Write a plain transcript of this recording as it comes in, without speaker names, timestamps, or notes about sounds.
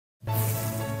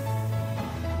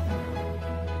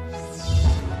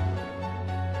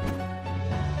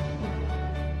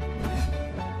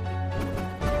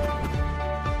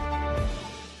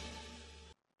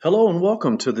Hello and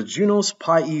welcome to the Junos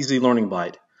PyEZ Learning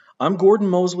Byte. I'm Gordon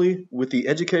Mosley with the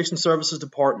Education Services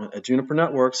Department at Juniper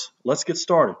Networks. Let's get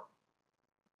started.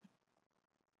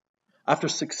 After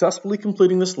successfully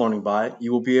completing this Learning Byte,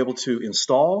 you will be able to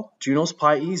install Junos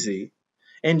PyEZ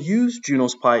and use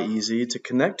Junos PyEZ to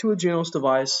connect to a Junos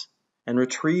device and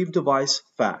retrieve device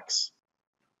facts.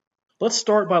 Let's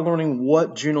start by learning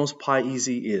what Junos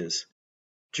PyEZ is.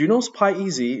 Junos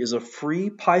PyEZ is a free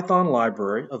Python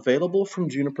library available from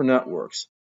Juniper Networks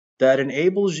that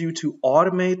enables you to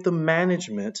automate the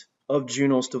management of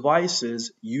Junos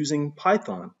devices using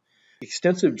Python.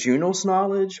 Extensive Junos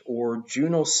knowledge or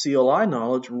Junos CLI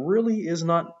knowledge really is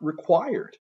not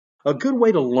required. A good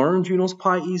way to learn Junos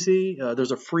PyEZ,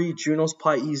 there's a free Junos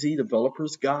PyEZ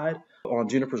developers guide on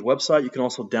Juniper's website. You can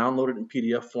also download it in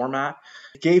PDF format.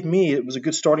 It was a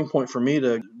good starting point for me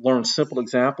to learn simple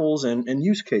examples and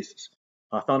use cases.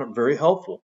 I found it very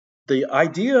helpful. The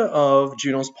idea of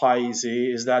Junos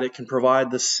PyEZ is that it can provide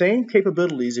the same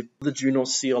capabilities of the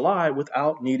Junos CLI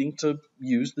without needing to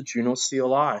use the Junos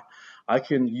CLI. I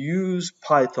can use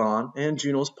Python and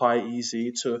Junos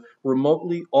PyEZ to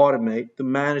remotely automate the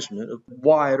management of a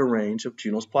wide range of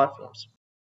Junos platforms.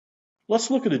 Let's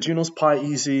look at a Junos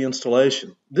PyEZ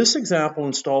installation. This example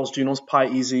installs Junos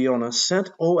PyEZ on a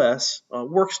CentOS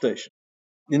workstation.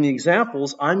 In the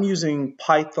examples, I'm using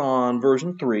Python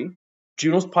version 3.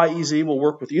 Junos PyEZ will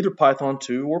work with either Python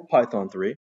 2 or Python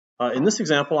 3. In this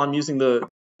example, I'm using the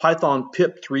Python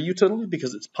pip3 utility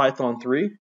because it's Python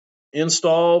 3.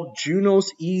 Install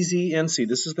Junos EZ-NC.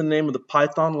 This is the name of the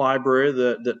Python library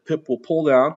that pip will pull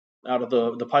down out of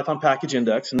the Python package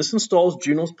index. And this installs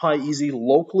Junos PyEZ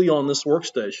locally on this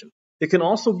workstation. It can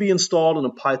also be installed in a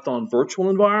Python virtual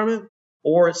environment,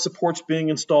 or it supports being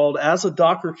installed as a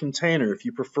Docker container if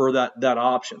you prefer that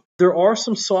option. There are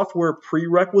some software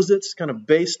prerequisites kind of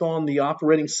based on the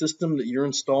operating system that you're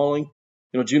installing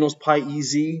Junos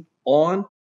PyEZ on.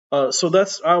 I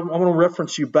want to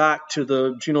reference you back to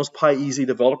the Junos PyEZ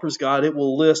Developers Guide. It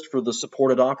will list for the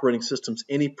supported operating systems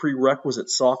any prerequisite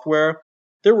software.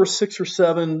 There were 6 or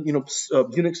 7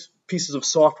 Unix pieces of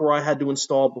software I had to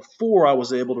install before I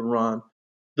was able to run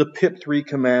the pip3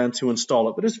 command to install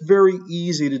it. But it's very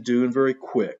easy to do and very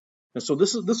quick. And so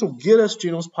this will get us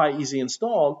Junos PyEZ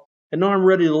installed. And now I'm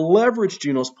ready to leverage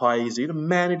Junos PyEZ to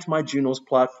manage my Junos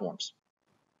platforms.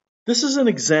 This is an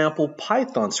example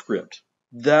Python script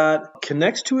that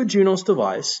connects to a Junos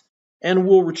device and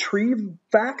will retrieve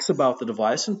facts about the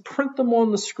device and print them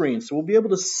on the screen. So we'll be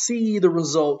able to see the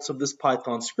results of this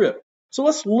Python script. So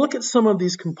let's look at some of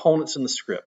these components in the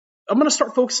script. I'm going to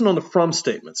start focusing on the from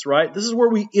statements, right? This is where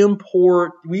we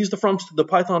use the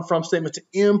Python from statement to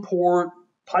import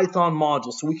Python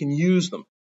modules so we can use them.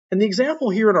 And the example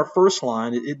here in our first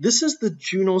line, this is the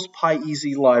Junos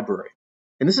PyEZ library.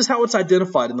 And this is how it's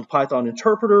identified in the Python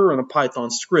interpreter and a Python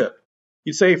script.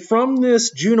 You'd say, from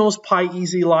this Junos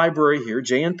PyEZ library here,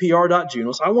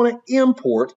 jnpr.junos, I want to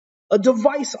import a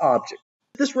device object.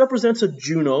 This represents a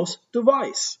Junos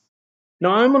device.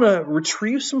 Now I'm going to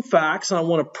retrieve some facts and I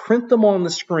want to print them on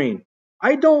the screen.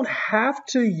 I don't have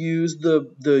to use the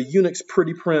Unix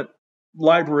pretty print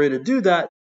library to do that,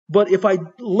 but if I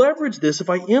leverage this,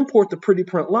 if I import the pretty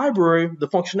print library, the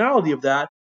functionality of that,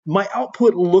 my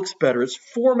output looks better. It's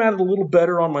formatted a little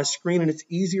better on my screen and it's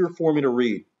easier for me to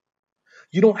read.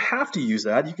 You don't have to use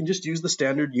that. You can just use the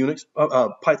standard Unix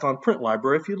Python print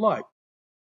library if you'd like.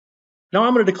 Now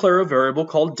I'm going to declare a variable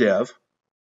called dev.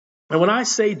 And when I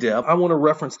say dev, I want to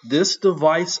reference this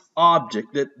device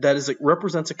object that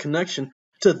represents a connection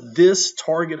to this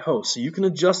target host. So you can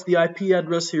adjust the IP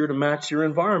address here to match your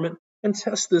environment and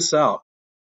test this out.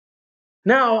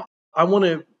 Now I want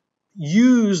to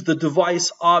use the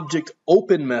device object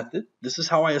open method. This is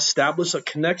how I establish a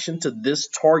connection to this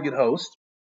target host.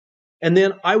 And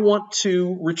then I want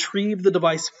to retrieve the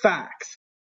device facts.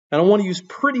 And I want to use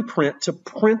pretty print to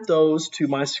print those to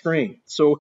my screen.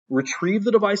 So retrieve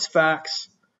the device facts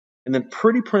and then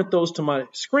pretty print those to my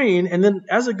screen. And then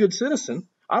as a good citizen,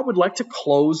 I would like to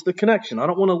close the connection. I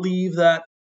don't want to leave that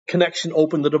connection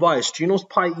open the device. Junos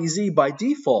PyEZ by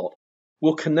default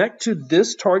will connect to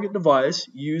this target device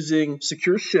using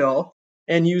secure shell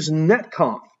and use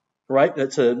netconf, right?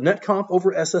 That's a netconf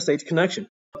over SSH connection.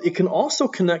 It can also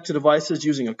connect to devices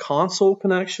using a console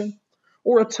connection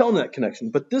or a telnet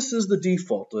connection, but this is the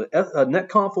default, a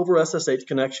netconf over SSH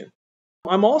connection.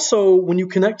 When you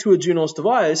connect to a Junos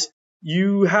device,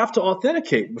 you have to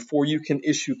authenticate before you can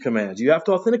issue commands. You have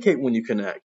to authenticate when you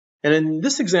connect. And in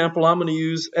this example, I'm going to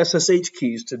use SSH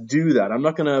keys to do that. I'm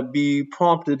not going to be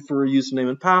prompted for a username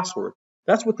and password.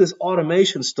 That's what this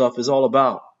automation stuff is all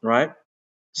about, right?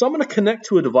 So I'm going to connect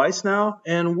to a device now,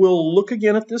 and we'll look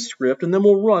again at this script, and then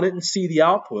we'll run it and see the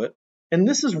output. And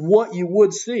this is what you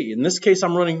would see. In this case,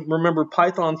 I'm running, remember,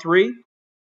 Python 3.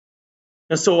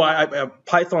 And so I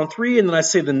Python 3, and then I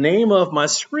say the name of my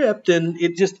script, and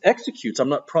it just executes. I'm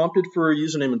not prompted for a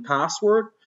username and password.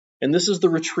 And this is the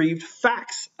retrieved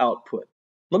facts output.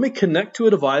 Let me connect to a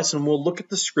device, and we'll look at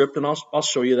the script, and I'll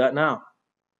show you that now.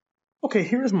 Okay,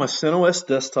 here's my CentOS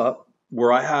desktop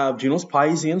where I have Junos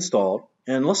PyEZ installed.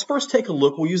 And let's first take a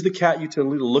look. We'll use the cat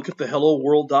utility to look at the hello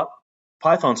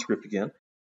world.python script again.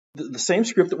 The same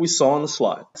script that we saw on the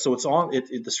slide. So it's on.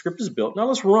 The script is built. Now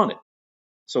let's run it.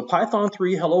 So Python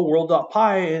 3 hello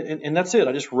world.py, and that's it.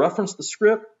 I just referenced the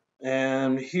script,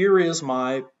 and here is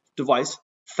my device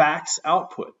facts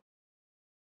output.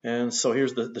 And so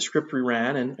here's the script we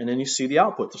ran, and then you see the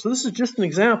output. So this is just an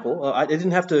example. I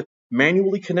didn't have to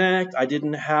manually connect. I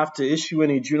didn't have to issue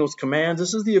any Junos commands.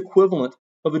 This is the equivalent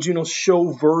of a Junos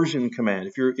show version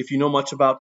command. If you know much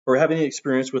about or have any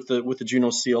experience with the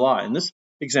Junos CLI. In this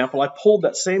example, I pulled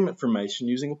that same information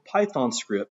using a Python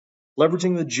script,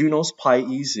 leveraging the Junos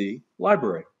PyEZ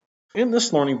library. In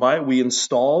this learning byte, we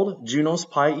installed Junos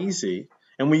PyEZ,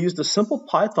 and we used a simple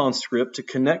Python script to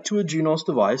connect to a Junos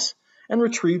device and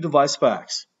retrieve device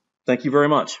facts. Thank you very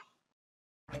much.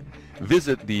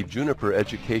 Visit the Juniper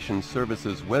Education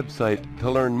Services website to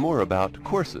learn more about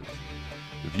courses.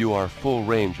 View our full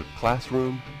range of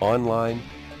classroom, online,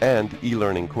 and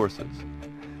e-learning courses.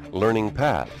 Learning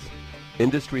paths,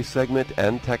 industry segment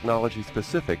and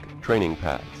technology-specific training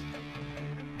paths.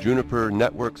 Juniper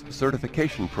Network's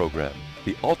certification program,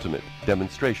 the ultimate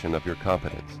demonstration of your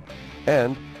competence.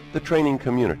 And the training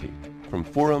community, from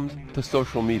forums to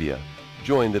social media.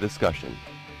 Join the discussion.